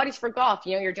 like Pilates for golf.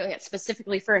 You know, you're doing it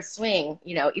specifically for a swing,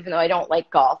 you know, even though I don't like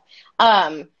golf.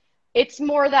 It's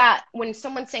more that when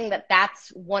someone's saying that that's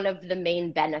one of the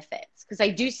main benefits, because I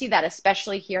do see that,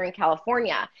 especially here in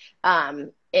California.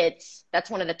 That's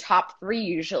one of the top 3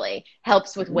 usually,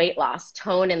 helps with weight loss,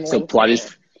 tone, and lengthening.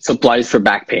 So Pilates for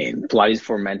back pain, Pilates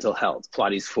for mental health,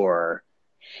 Pilates for...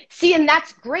 See, and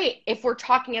that's great if we're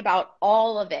talking about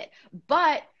all of it.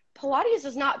 But Pilates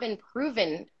has not been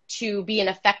proven to be an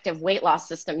effective weight loss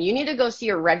system. You need to go see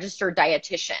a registered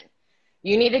dietitian.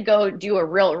 You need to go do a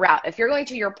real route. If you're going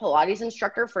to your Pilates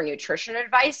instructor for nutrition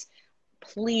advice,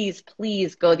 please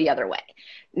go the other way.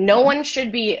 No one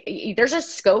should be, there's a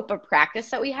scope of practice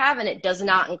that we have, and it does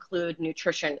not include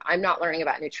nutrition. I'm not learning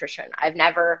about nutrition. I've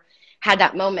never had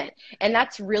that moment. And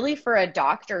that's really for a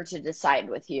doctor to decide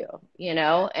with you, you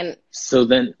know? And So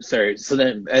then, sorry. So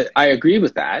then, I agree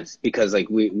with that because like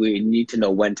we need to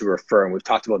know when to refer, and we've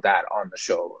talked about that on the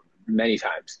show many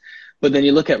times. But then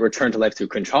you look at Return to Life through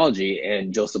Contrology,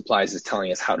 and Joseph Plies is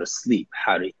telling us how to sleep,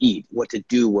 how to eat, what to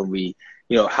do when we,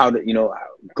 how to,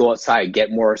 go outside,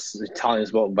 get more, telling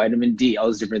us about vitamin D, all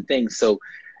those different things. So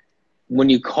when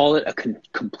you call it a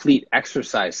complete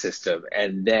exercise system,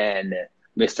 and then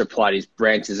Mr. Pilates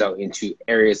branches out into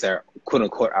areas that are quote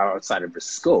unquote outside of his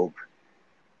scope,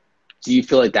 do you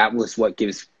feel like that was what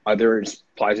gives other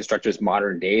Pilates instructors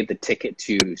modern day the ticket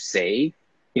to say,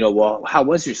 well, how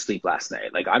was your sleep last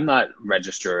night? Like, I'm not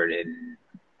registered in,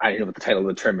 I don't know what the title of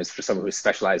the term is for someone who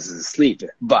specializes in sleep,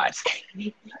 but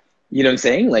you know what I'm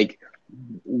saying? Like,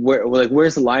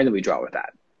 where's the line that we draw with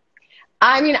that?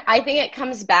 I mean, I think it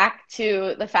comes back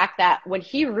to the fact that when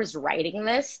he was writing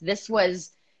this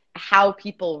was how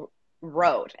people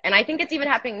wrote. And I think it's even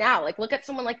happening now. Like, look at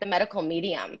someone like the medical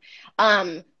medium.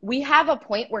 We have a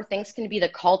point where things can be the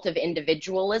cult of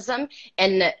individualism.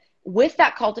 And with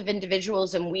that cult of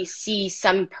individualism, we see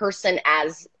some person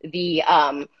as the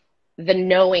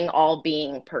knowing all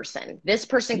being person. This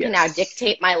person can now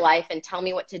dictate my life and tell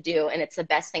me what to do, and it's the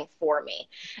best thing for me.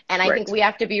 And I think we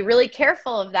have to be really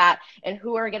careful of that and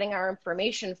who are getting our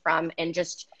information from, and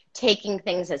just taking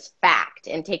things as fact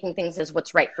and taking things as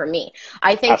what's right for me.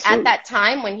 I think at that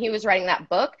time when he was writing that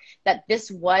book, that this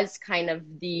was kind of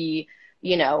the,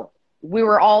 we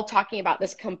were all talking about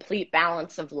this complete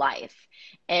balance of life.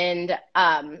 And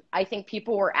I think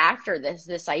people were after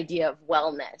this idea of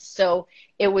wellness. So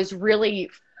it was really,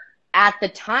 at the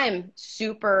time,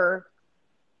 super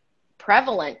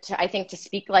prevalent, I think, to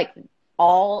speak like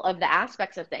all of the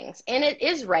aspects of things. And it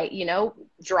is right,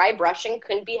 dry brushing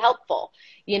can be helpful,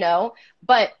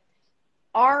 but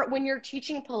when you're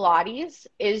teaching Pilates,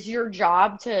 is your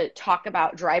job to talk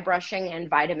about dry brushing and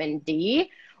vitamin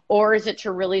D, or is it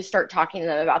to really start talking to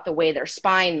them about the way their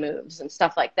spine moves and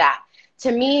stuff like that?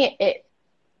 To me,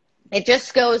 it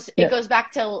just goes, it goes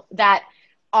back to that.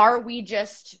 Are we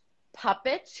just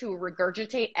puppets who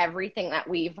regurgitate everything that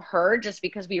we've heard just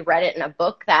because we read it in a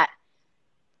book that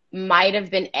might have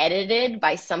been edited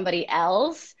by somebody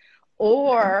else,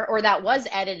 or that was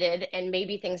edited and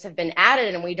maybe things have been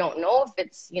added and we don't know if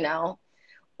it's,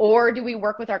 or do we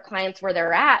work with our clients where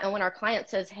they're at? And when our client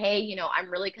says, hey, I'm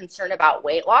really concerned about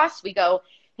weight loss, we go,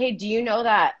 hey, do you know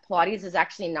that Pilates has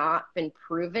actually not been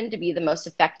proven to be the most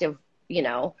effective,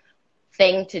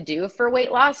 thing to do for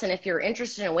weight loss? And if you're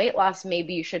interested in weight loss,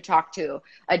 maybe you should talk to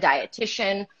a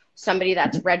dietitian, somebody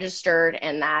that's registered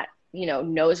and that,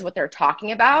 knows what they're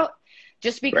talking about.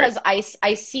 Just because I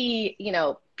see,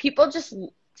 people just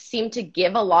seem to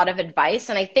give a lot of advice.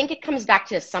 And I think it comes back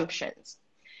to assumptions.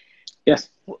 Yes.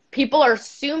 People are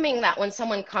assuming that when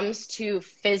someone comes to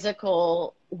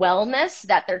physical wellness,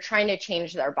 that they're trying to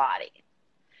change their body.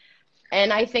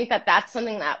 And I think that that's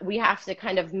something that we have to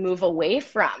kind of move away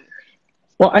from.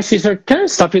 Well, actually, sir, can I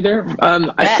stop you there?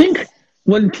 I think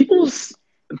when people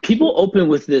open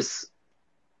with this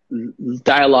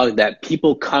dialogue that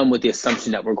people come with the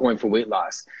assumption that we're going for weight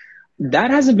loss, that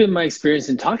hasn't been my experience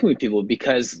in talking with people,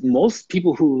 because most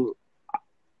people who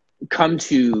come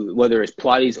to, whether it's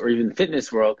Pilates or even the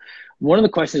fitness world, one of the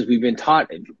questions we've been taught,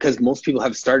 because most people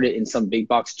have started in some big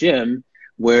box gym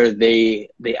where they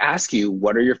ask you,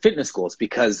 what are your fitness goals?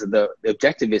 Because the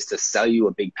objective is to sell you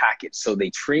a big package. So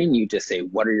they train you to say,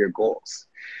 what are your goals?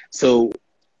 So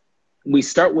we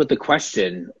start with the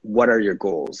question, what are your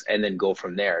goals? And then go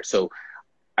from there. So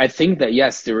I think that,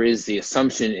 yes, there is the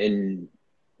assumption in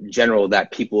general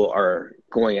that people are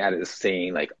going at it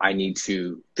saying, like,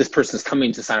 this person's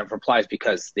coming to sign up for Pilates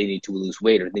because they need to lose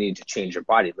weight or they need to change their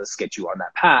body. Let's get you on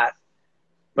that path.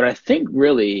 But I think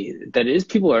really that is,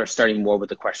 people are starting more with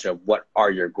the question of what are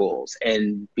your goals?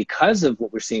 And because of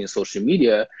what we're seeing in social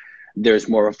media, there's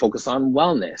more of a focus on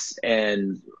wellness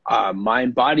and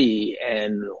mind, body,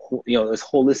 and this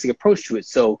holistic approach to it.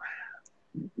 So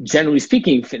generally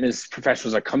speaking, fitness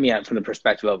professionals are coming at it from the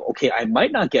perspective of, okay, I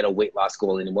might not get a weight loss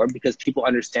goal anymore because people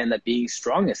understand that being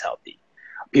strong is healthy.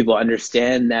 People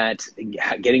understand that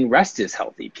getting rest is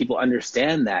healthy. People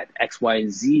understand that X, Y,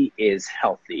 and Z is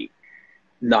healthy,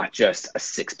 not just a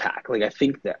six pack. Like, I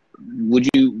think that, would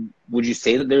you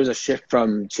say that there's a shift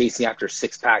from chasing after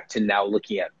six pack to now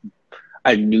looking at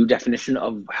a new definition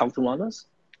of health and wellness?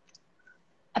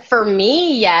 For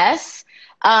me, yes.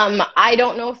 I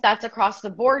don't know if that's across the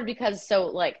board because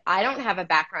I don't have a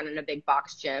background in a big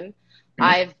box gym.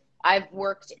 Mm-hmm. I've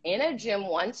worked in a gym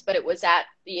once, but it was at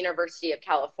the University of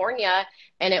California,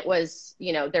 and it was,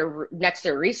 you know, they're next to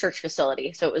a research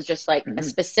facility. So it was just like a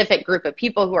specific group of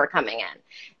people who are coming in.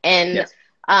 And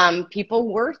Yes.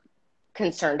 people were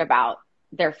concerned about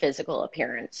their physical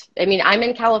appearance. I mean, I'm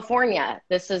in California.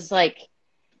 This is like,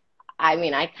 I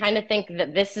mean, I kind of think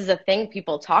that this is a thing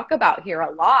people talk about here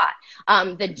a lot.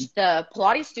 The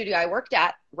Pilates studio I worked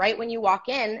at, right when you walk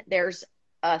in, there's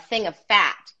a thing of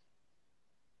fat,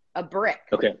 a brick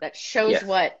that shows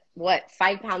what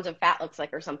 5 pounds of fat looks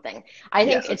like or something. I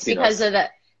think it's because of the,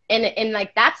 and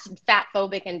like that's fat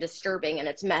phobic and disturbing, and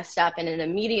it's messed up, and it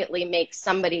immediately makes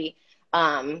somebody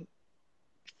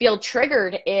feel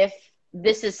triggered if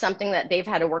this is something that they've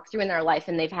had to work through in their life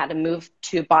and they've had to move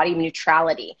to body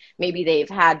neutrality. Maybe they've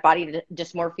had body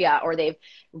dysmorphia, or they've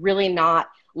really not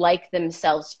liked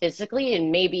themselves physically, and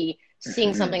maybe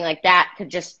seeing something like that could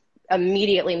just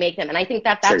immediately make them. And I think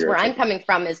that that's where I'm coming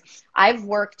from, is I've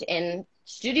worked in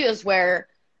studios where,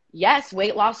 yes,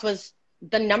 weight loss was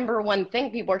the number one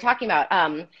thing people were talking about.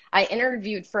 I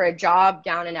interviewed for a job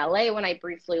down in LA when I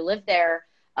briefly lived there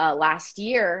last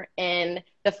year, and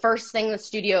the first thing the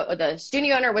studio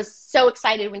owner was so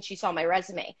excited when she saw my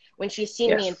resume. When she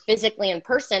seen me physically in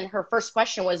person, her first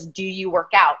question was, do you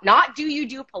work out? Not, do you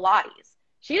do Pilates?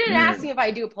 She didn't ask me if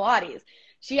I do Pilates.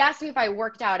 She asked me if I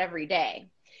worked out every day.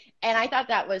 And I thought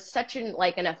that was such an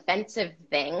offensive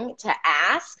thing to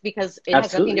ask, because it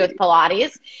has nothing to do with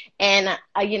Pilates. And,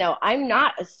 you know, I'm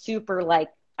not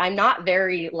I'm not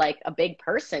very a big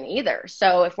person either.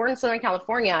 So if we're in Southern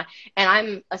California and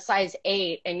I'm a size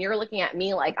 8 and you're looking at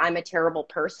me like I'm a terrible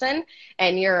person,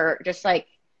 and you're just like,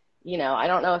 you know, I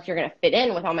don't know if you're going to fit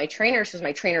in with all my trainers because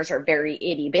my trainers are very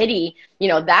itty bitty, you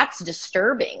know, that's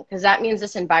disturbing, because that means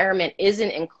this environment isn't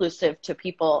inclusive to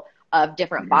people of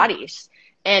different bodies.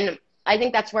 And I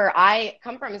think that's where I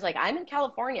come from, is I'm in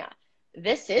California.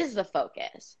 This is the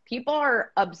focus. People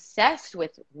are obsessed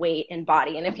with weight and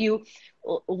body. And if you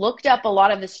looked up a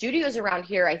lot of the studios around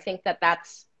here, I think that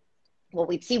that's what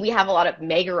we'd see. We have a lot of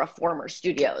mega reformer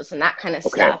studios and that kind of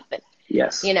stuff. And,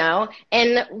 you know,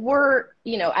 and we're,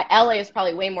 you know, LA is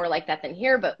probably way more like that than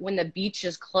here. But when the beach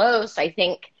is close, I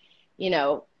think, you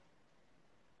know,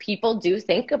 people do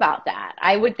think about that.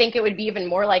 I would think it would be even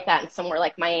more like that in somewhere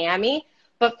like Miami.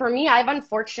 But for me,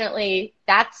 unfortunately,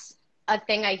 that's a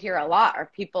thing I hear a lot,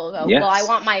 are people go, well, I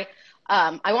want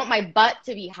my butt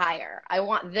to be higher. I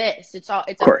want this. It's a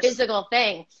physical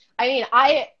thing. I mean,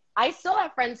 I still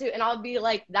have friends who, and I'll be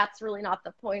like, that's really not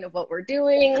the point of what we're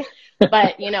doing.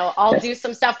 But, you know, I'll do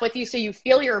some stuff with you so you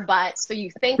feel your butt, so you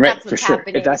think that's what's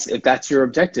happening. If that's your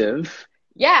objective.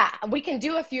 Yeah, we can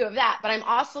do a few of that, but I'm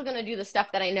also going to do the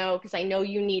stuff that I know, because I know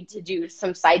you need to do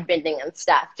some side bending and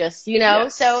stuff, just, you know.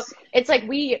 So it's like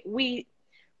you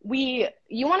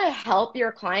want to help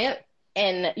your client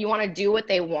and you want to do what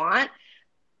they want.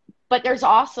 But there's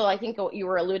also, I think what you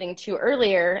were alluding to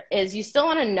earlier, is you still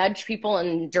want to nudge people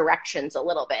in directions a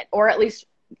little bit, or at least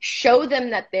show them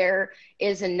that there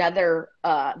is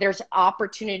there's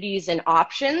opportunities and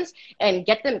options, and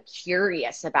get them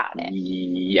curious about it.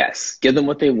 Yes. Give them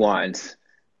what they want.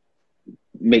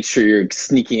 Make sure you're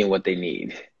sneaking in what they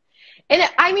need. And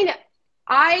I mean,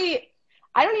 I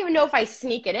don't even know if I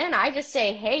sneak it in. I just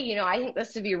say, hey, you know, I think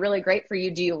this would be really great for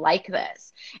you. Do you like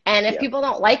this? And if people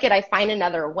don't like it, I find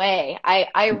another way.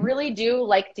 I really do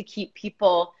like to keep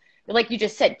people, like you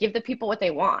just said, give the people what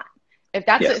they want.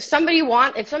 If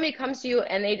somebody comes to you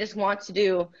and they just want to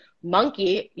do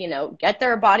monkey, you know, get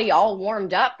their body all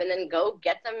warmed up and then go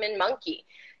get them in monkey.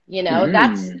 You know,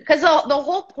 that's because the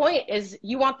whole point is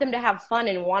you want them to have fun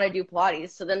and want to do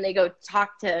Pilates. So then they go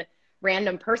talk to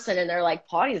random person and they're like,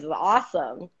 Pilates is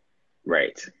awesome.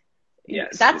 Right.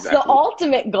 Yes. That's the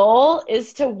ultimate goal,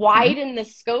 is to widen the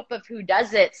scope of who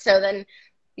does it. So then,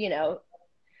 you know,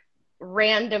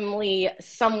 randomly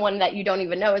someone that you don't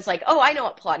even know is like, oh, I know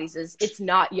what Pilates is. It's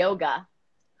not yoga.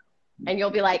 And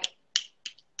you'll be like,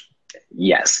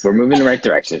 yes, we're moving in the right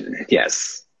direction.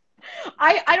 Yes.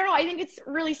 I don't know. I think it's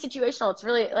really situational. It's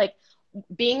really like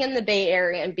being in the Bay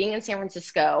Area and being in San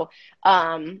Francisco.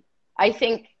 I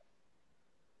think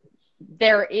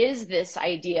there is this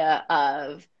idea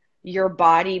of your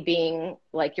body being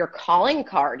like your calling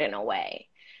card in a way.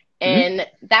 And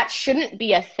that shouldn't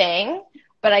be a thing.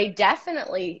 But I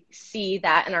definitely see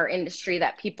that in our industry,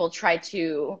 that people try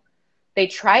to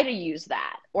use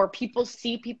that, or people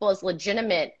see people as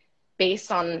legitimate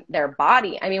based on their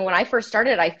body. I mean, when I first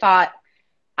started, I thought,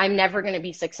 I'm never going to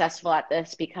be successful at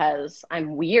this because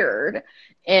I'm weird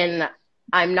and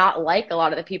I'm not like a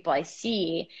lot of the people I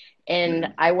see.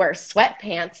 and I wear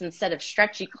sweatpants instead of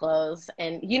stretchy clothes.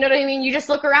 And you know what I mean? You just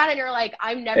look around and you're like,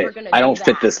 I'm Hey, never going to I do don't fit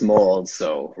that. this mold,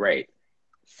 so right.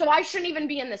 So I shouldn't even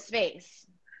be in the space.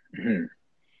 Mhm.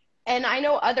 And I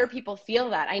know other people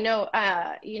feel that. I know,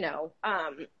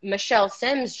 Michelle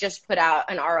Sims just put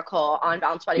out an article on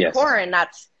Balanced Body Yes, Core, and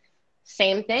that's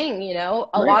same thing. A right,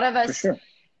 lot of for us sure.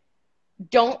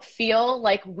 don't feel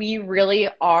like we really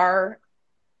are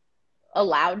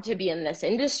allowed to be in this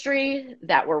industry,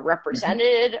 that we're Hmm.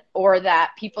 represented, or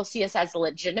that people see us as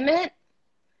legitimate.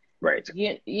 Right.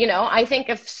 I think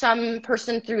if some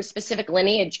person through a specific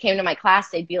lineage came to my class,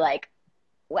 they'd be like,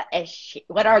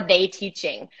 what are they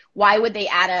teaching? Why would they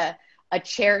add a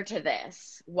chair to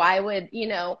this? Why would,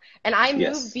 and I move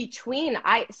Yes. between,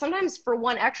 sometimes for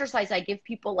one exercise, I give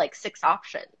people like 6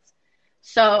 options.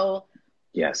 So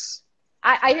Yes.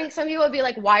 I think some people would be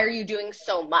like, why are you doing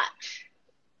so much?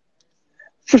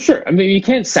 For sure. I mean, you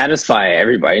can't satisfy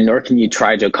everybody, nor can you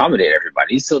try to accommodate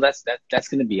everybody. So that's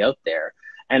going to be out there.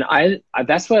 And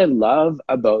that's what I love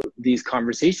about these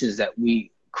conversations, that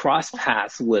we cross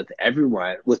paths with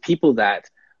everyone, with people that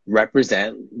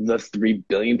represent the 3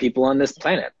 billion people on this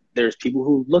planet. There's people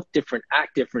who look different,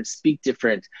 act different, speak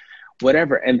different,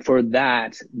 whatever. And for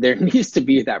that, there needs to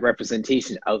be that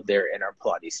representation out there in our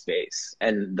Pilates space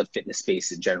and the fitness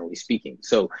space, generally speaking.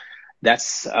 So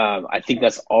that's I think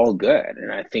that's all good,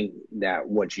 and I think that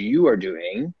what you are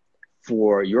doing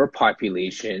for your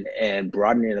population and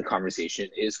broadening the conversation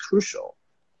is crucial.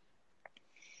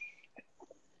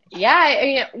 Yeah, I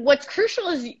mean, what's crucial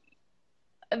is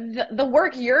the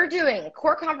work you're doing,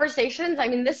 core conversations. I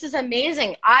mean, this is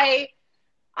amazing.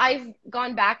 I've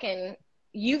gone back, and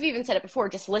you've even said it before,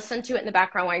 just listen to it in the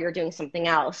background while you're doing something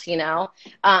else,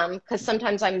 because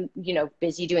sometimes I'm,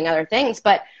 busy doing other things.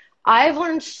 But I've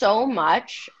learned so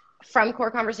much from core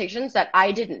conversations that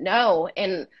I didn't know.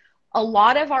 And a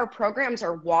lot of our programs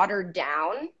are watered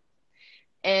down.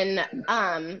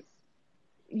 And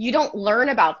you don't learn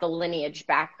about the lineage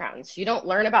backgrounds. You don't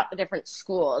learn about the different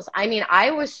schools. I mean,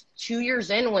 I was 2 years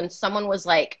in when someone was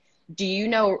like,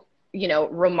 do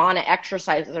Romana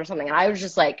exercises or something? And I was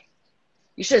just like,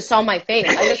 you should have saw my face.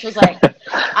 I just was like,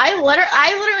 I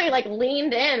literally like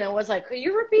leaned in and was like, could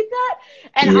you repeat that?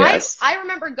 And Yes, I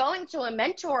remember going to a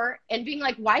mentor and being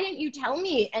like, why didn't you tell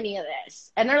me any of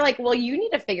this? And they're like, well, you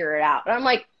need to figure it out. And I'm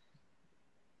like,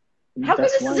 how come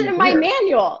that's this why isn't I'm in my here.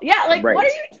 manual? Yeah, like what are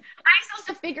Right. you? I'm supposed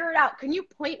to figure it out. Can you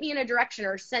point me in a direction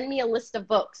or send me a list of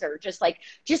books or just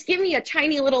give me a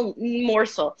tiny little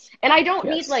morsel? And I don't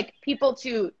need Yes. like people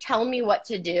to tell me what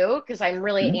to do because I'm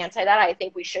really Mhm. anti that. I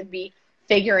think we should be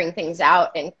figuring things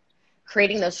out and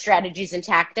creating those strategies and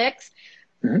tactics.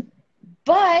 Mhm.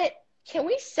 But can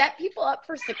we set people up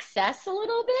for success a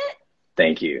little bit?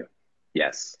 Thank you.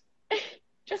 Yes.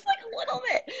 Just like a little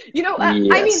bit. I mean,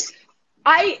 Yes.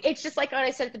 it's just like what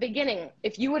I said at the beginning.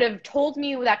 If you would have told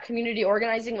me that community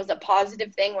organizing was a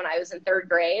positive thing when I was in 3rd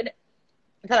grade,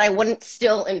 that I wouldn't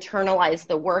still internalize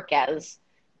the work as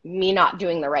me not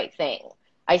doing the right thing.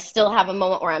 I still have a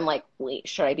moment where I'm like, wait,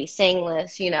 should I be saying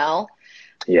this? And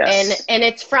Yes.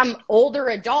 it's from older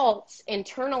adults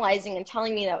internalizing and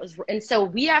telling me and so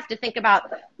we have to think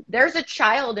about, there's a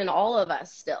child in all of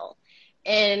us still,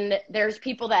 and there's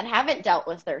people that haven't dealt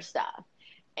with their stuff.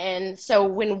 And so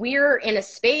when we're in a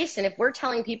space and if we're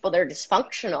telling people they're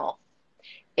dysfunctional,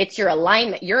 it's your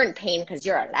alignment. You're in pain because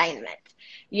your alignment,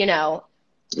 you know,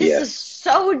 this is Yes.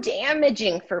 so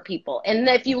damaging for people. And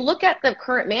if you look at the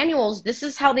current manuals, this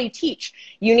is how they teach.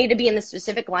 You need to be in the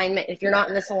specific alignment. If you're not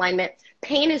in this alignment,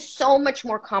 pain is so much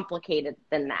more complicated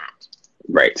than that.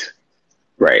 Right.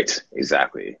 Right.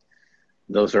 Exactly.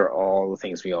 Those are all the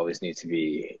things we always need to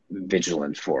be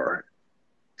vigilant for,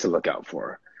 to look out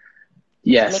for.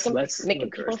 Yes, let's Making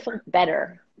people encourage that. feel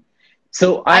better.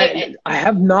 So I I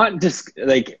have not just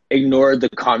like ignored the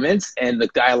comments and the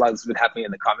dialogue that's been happening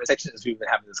in the comment section as we've been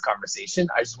having this conversation.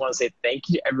 I just want to say thank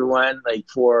you to everyone, like,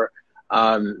 for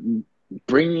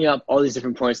bringing up all these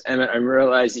different points. And I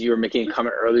realized that you were making a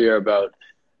comment earlier about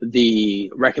the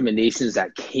recommendations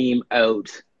that came out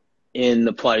in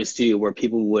the Pilates studio where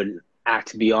people would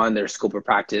act beyond their scope of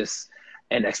practice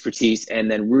and expertise. And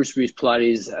then Roots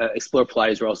Pilates, Explore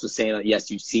Pilates were also saying that,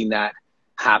 yes, you've seen that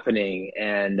happening.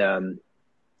 And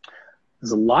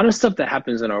there's a lot of stuff that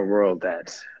happens in our world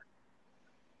that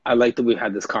I like that we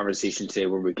had this conversation today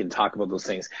where we can talk about those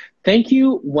things. Thank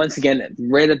you once again,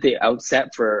 right at the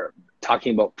outset, for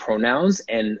talking about pronouns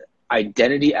and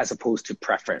identity as opposed to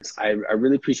preference. I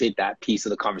really appreciate that piece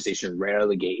of the conversation right out of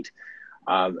the gate.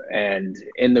 And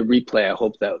in the replay, I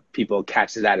hope that people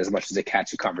catch that as much as they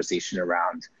catch the conversation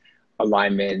around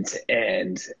alignment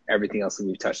and everything else that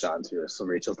we've touched on too. So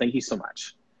Rachel, thank you so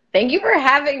much. Thank you for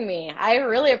having me. I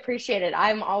really appreciate it.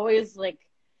 I'm always like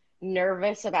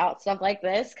nervous about stuff like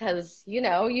this because, you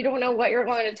know, you don't know what you're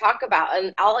going to talk about.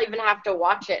 And I'll even have to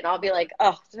watch it and I'll be like,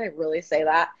 oh, did I really say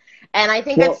that? And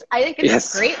Well, I think it's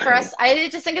yes, great for us. I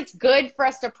just think it's good for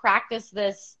us to practice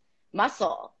this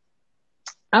muscle.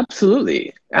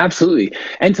 absolutely, absolutely,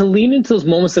 and to lean into those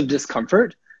moments of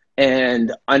discomfort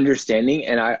and understanding.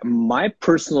 And my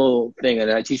personal thing,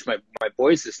 and I teach my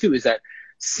boys this too, is that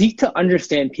seek to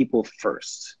understand people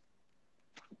first.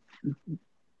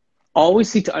 Always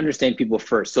seek to understand people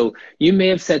first. So you may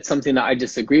have said something that I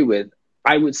disagree with.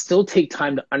 I would still take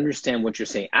time to understand what you're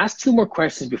saying. Ask two more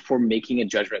questions before making a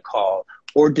judgment call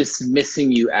or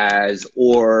dismissing you as,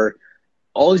 or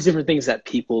all these different things that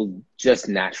people just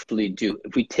naturally do.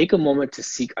 If we take a moment to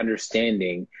seek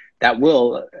understanding, that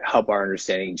will help our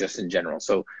understanding just in general.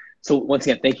 So once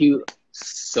again, thank you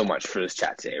so much for this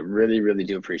chat today. I really, really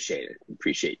do appreciate it.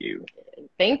 Appreciate you.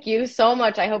 Thank you so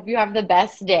much. I hope you have the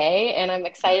best day, and I'm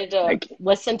excited to Thank you.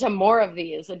 listen to more of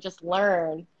these and just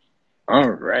learn. All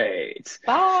right.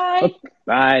 Bye.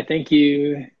 Bye. Thank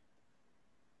you.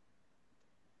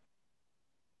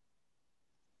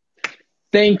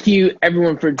 Thank you,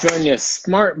 everyone, for joining us.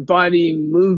 Smart Body Movement.